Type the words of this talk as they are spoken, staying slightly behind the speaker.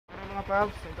mga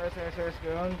paps, yung tayo sa SRS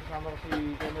ngayon, kasama ko si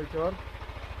Melchor.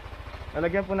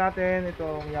 Lalagyan po natin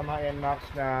itong Yamaha Nmax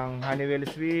ng Honeywell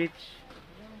switch,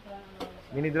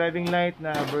 mini driving light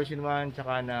na version 1,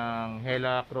 tsaka ng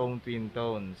Hella Chrome Twin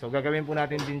Tone. So gagawin po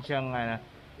natin din siyang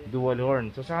dual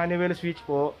horn. So sa Honeywell switch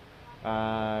po,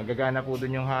 gagana po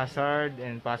dun yung hazard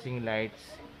and passing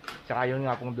lights, tsaka yun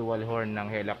nga pong dual horn ng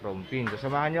Hella Chrome Twin. So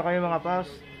samahan nyo kayo mga paps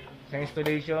sa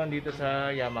installation dito sa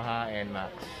Yamaha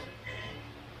Nmax.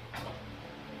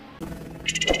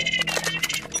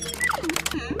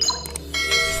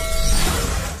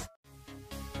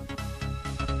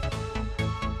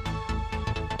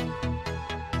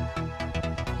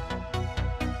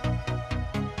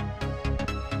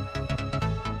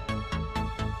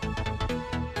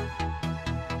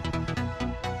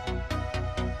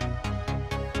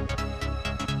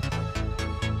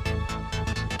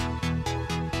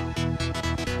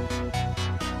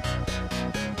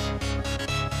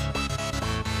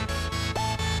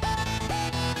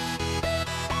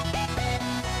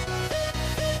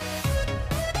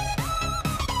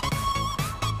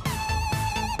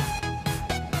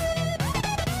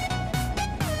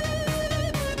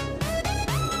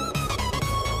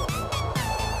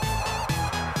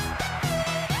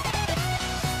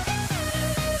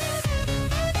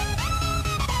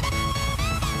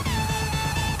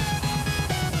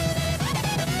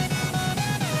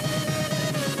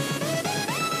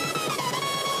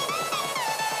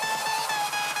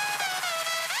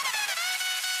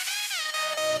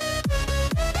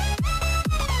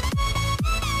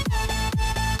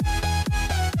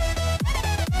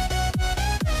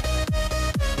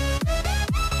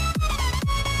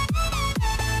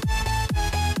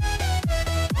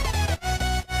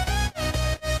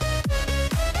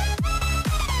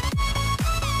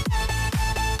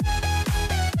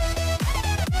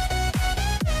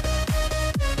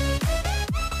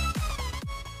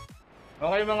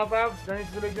 Okay mga paps,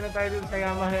 nanisuloy na tayo dito sa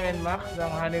Yamaha Nmax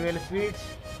ng Honeywell switch,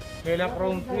 Hella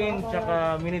Chrome Twin,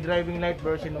 tsaka mini driving light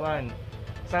version 1.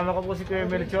 Kasama ko po si Kuya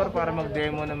Melchor para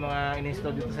mag-demo ng mga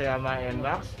in-install dito sa Yamaha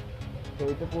Nmax.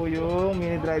 So ito po yung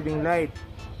mini driving light.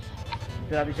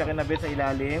 Ito natin siya kinabit sa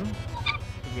ilalim.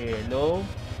 Sige, low.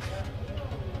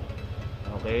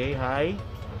 Okay, high.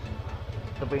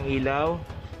 Ito po yung ilaw.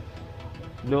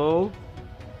 Low.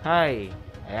 High.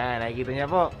 Ayan, nakikita niya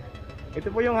po. Ito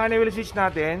po yung Honeywell switch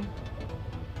natin.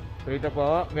 So ito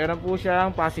po, meron po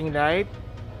siyang passing light.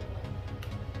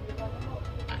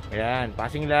 Ayan,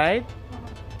 passing light.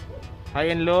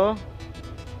 High and low.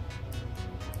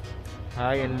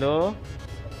 High and low.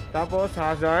 Tapos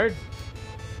hazard.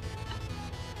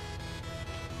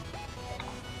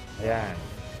 Ayan.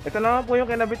 Ito naman po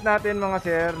yung kinabit natin mga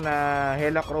sir na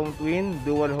Hella Chrome Twin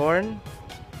dual horn.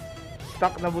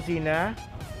 Stock na busina.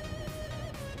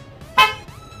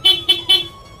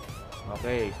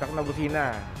 Okay, stock na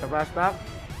busina. Sa pa stock.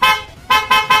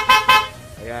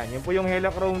 Ayan, yun po yung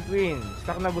Hella Chrome Twin.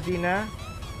 Stock na busina.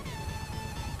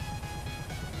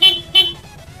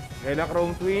 Hella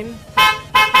Chrome Twin.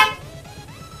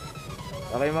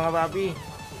 Okay mga papi,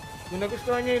 kung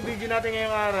nagustuhan nyo yung video natin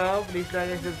ngayong araw, please like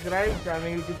and subscribe sa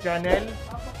aming YouTube channel,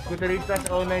 Scooteristas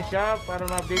Online Shop, para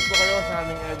ma-update po kayo sa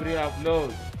aming every upload.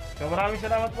 So maraming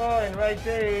salamat po and ride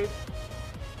safe!